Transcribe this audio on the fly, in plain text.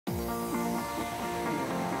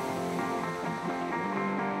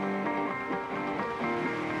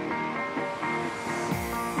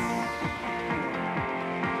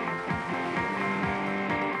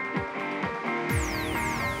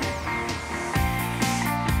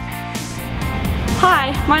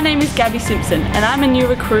Hi, my name is Gabi Simpson and I'm a new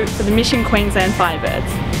recruit for the Mission Queensland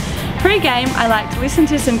Firebirds. Pre-game, I like to listen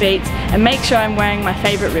to some beats and make sure I'm wearing my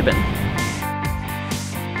favourite ribbon.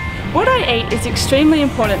 What I eat is extremely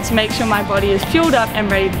important to make sure my body is fueled up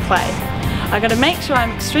and ready to play. I got to make sure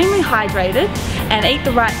I'm extremely hydrated and eat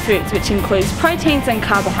the right foods, which includes proteins and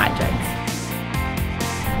carbohydrates.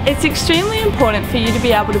 It's extremely important for you to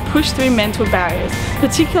be able to push through mental barriers,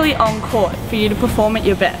 particularly on court, for you to perform at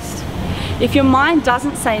your best. If your mind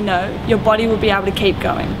doesn't say no, your body will be able to keep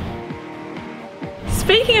going.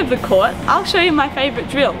 Speaking of the court, I'll show you my favourite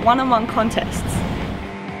drill, one-on-one contests.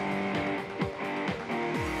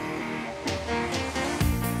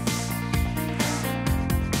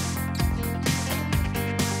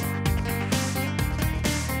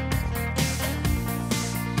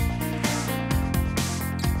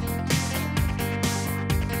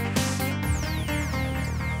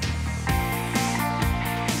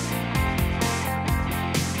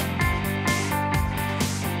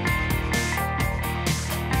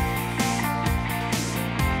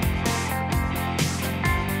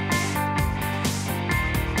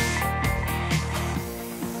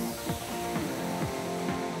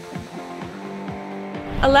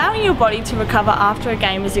 Allowing your body to recover after a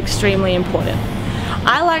game is extremely important.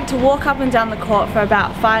 I like to walk up and down the court for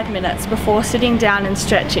about 5 minutes before sitting down and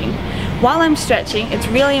stretching. While I'm stretching, it's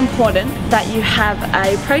really important that you have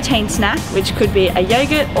a protein snack, which could be a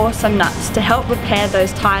yogurt or some nuts, to help repair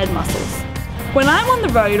those tired muscles. When I'm on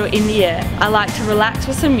the road or in the air, I like to relax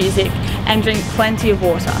with some music and drink plenty of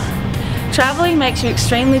water. Travelling makes you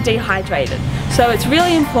extremely dehydrated, so it's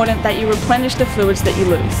really important that you replenish the fluids that you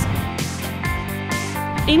lose.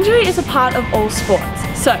 Injury is a part of all sports,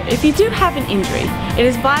 so if you do have an injury, it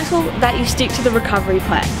is vital that you stick to the recovery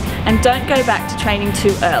plan and don't go back to training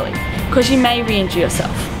too early, because you may re-injure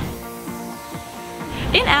yourself.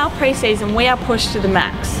 In our pre-season, we are pushed to the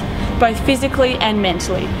max, both physically and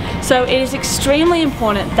mentally, so it is extremely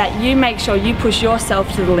important that you make sure you push yourself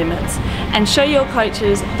to the limits and show your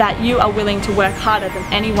coaches that you are willing to work harder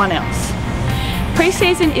than anyone else.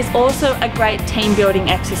 Pre-season is also a great team building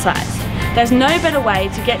exercise. There's no better way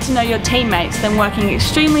to get to know your teammates than working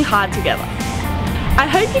extremely hard together. I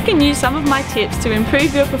hope you can use some of my tips to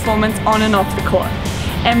improve your performance on and off the court.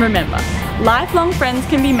 And remember, lifelong friends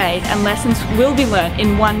can be made and lessons will be learnt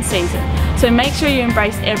in one season, so make sure you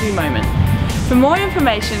embrace every moment. For more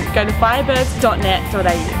information, go to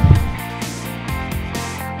firebirds.net.au.